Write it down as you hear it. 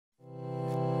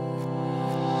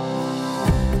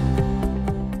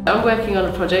I'm working on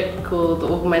a project called the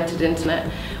Augmented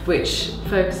Internet, which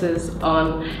focuses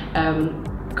on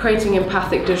creating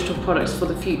empathic digital products for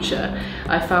the future.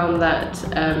 I found that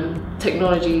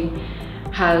technology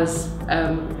has,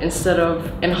 instead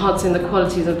of enhancing the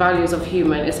qualities and values of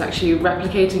human, it's actually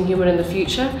replicating human in the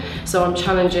future. So I'm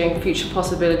challenging future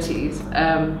possibilities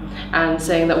and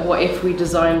saying that what if we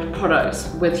designed products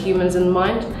with humans in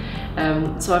mind?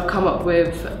 So I've come up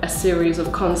with a series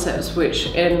of concepts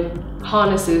which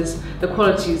harnesses the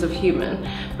qualities of human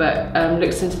but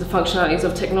looks into the functionalities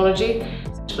of technology.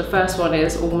 The first one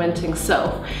is augmenting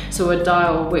self, so a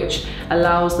dial which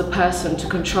allows the person to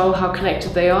control how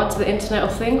connected they are to the Internet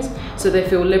of Things, so they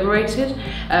feel liberated.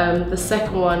 The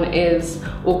second one is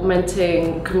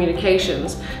augmenting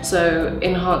communications, so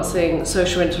enhancing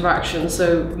social interaction.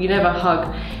 So you never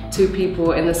hug two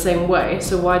people in the same way,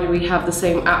 so why do we have the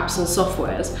same apps and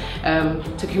softwares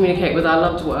to communicate with our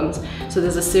loved ones? So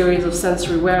there's a series of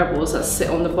sensory wearables that sit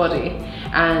on the body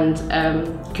and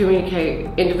communicate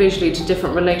individually to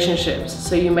different relationships.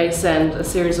 So you may send a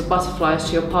series of butterflies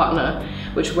to your partner,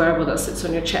 which wearable that sits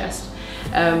on your chest.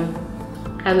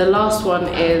 And the last one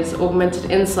is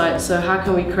augmented insight. So how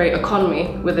can we create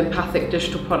economy with empathic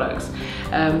digital products?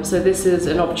 So this is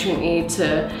an opportunity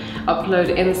to upload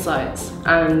insights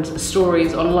and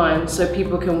stories online so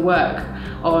people can work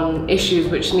on issues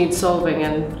which need solving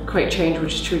and create change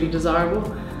which is truly desirable.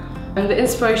 And the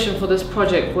inspiration for this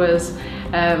project was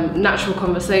natural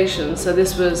conversation. So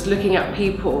this was looking at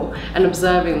people and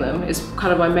observing them. It's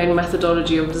kind of my main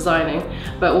methodology of designing,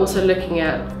 but also looking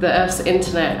at the Earth's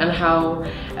internet and how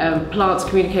plants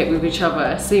communicate with each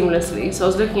other seamlessly. So I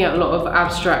was looking at a lot of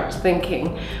abstract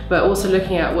thinking, but also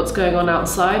looking at what's going on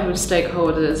outside with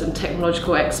stakeholders and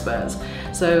technological experts.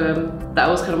 So that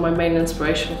was kind of my main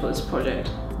inspiration for this project.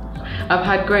 I've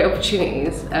had great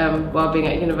opportunities while being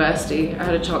at university. I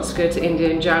had a chance to go to India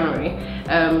in January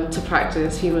to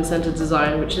practice human-centered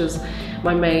design, which is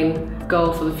my main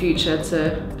goal for the future,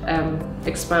 to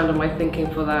expand on my thinking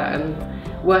for that,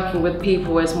 and working with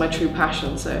people is my true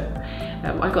passion. So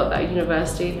I got that at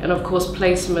university, and of course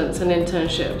placements and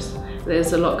internships.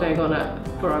 There's a lot going on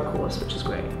for our course, which is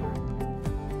great.